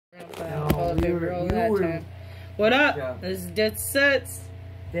toilet paper roll that time. What up? Yeah. This is Dutz Sutz.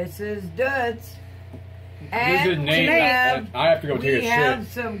 This is Dutz. This is Nate. I have to go take a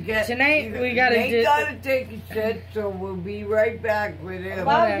shit. Tonight we gotta Nate gotta take a shit, so we'll be right back with him.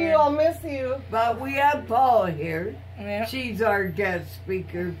 Love you, I'll miss you. But we have Paula here. Yeah. She's our guest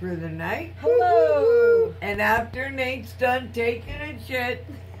speaker for the night. Hello. And after Nate's done taking a shit,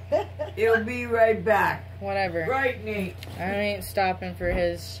 he'll be right back. Whatever. Right, Nate? I ain't stopping for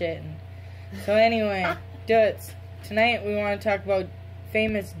his shitting. So anyway, Dutz. Tonight we want to talk about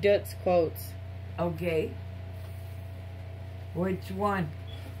famous Dutz quotes. Okay. Which one?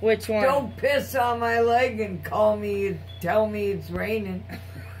 Which one? Don't piss on my leg and tell me it's raining.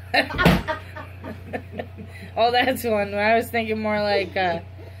 Oh, that's one. I was thinking more like, I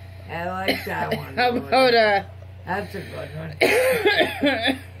like that one. How about, That's a good one.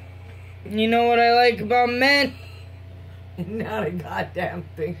 You know what I like about men? Not a goddamn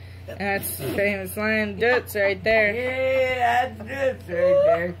thing. That's the famous line, Dutz, right there. Yeah, that's Dutz right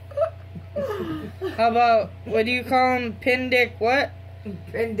there. How about, what do you call him? Pin dick what?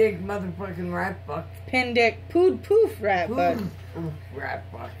 Pin dick motherfucking rat fuck. Pin dick pood poof rat butt. Rat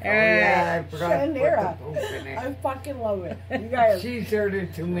fuck. Oh yeah, I forgot to put the poop in it. I fucking love it. You guys. She's heard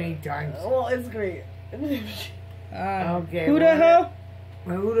it too many times. Well, it's great. Okay. Idaho?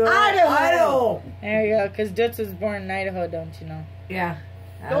 Idaho. There you go, because Dutz was born in Idaho, don't you know? Yeah.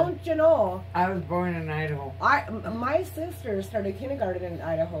 Don't you know? I was born in Idaho. My sister started kindergarten in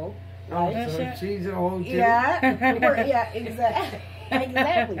Idaho. Oh, Right? so she's a whole too? Yeah. Yeah, exactly.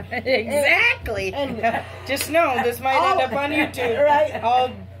 Exactly. Exactly. And just know, this might end up on YouTube. Right.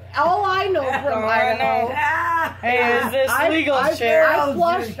 All I know from All I Idaho. know. Hey, is this legal shit? I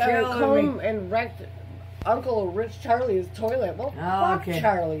flushed and comb and wrecked Uncle Rich Charlie's toilet. Well, fuck okay.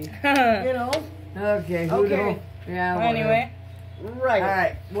 Charlie. You know? Okay. Okay. Yeah. Well, anyway. Right. All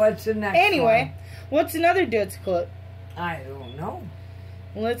right. What's the next Anyway, what's another Dutz quote? one? I don't know.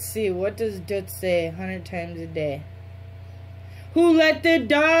 Let's see. What does Dutz say 100 times a day? Who let the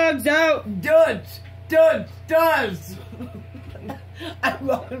dogs out? Dutz does. I'm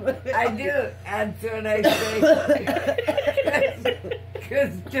going with it. I do. That's what I say.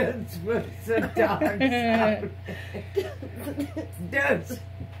 Because Dutz puts the dogs out. Dutz.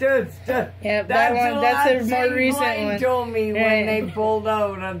 Yeah, that one. That's a more recent one. Told me when they pulled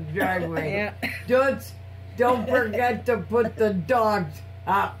out on the driveway. Yeah. Dutz, don't forget to put the dogs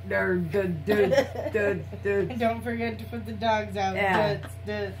out there. Dutz. Don't forget to put the dogs out. Yeah.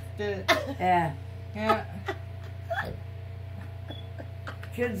 Dutz. Yeah. Yeah.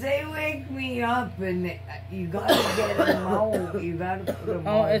 Because they wake me up and you gotta get them out. You gotta put them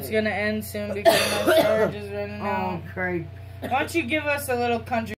out. Oh, it's gonna end soon because my storage is running out. Oh, great. Why don't you give us a little country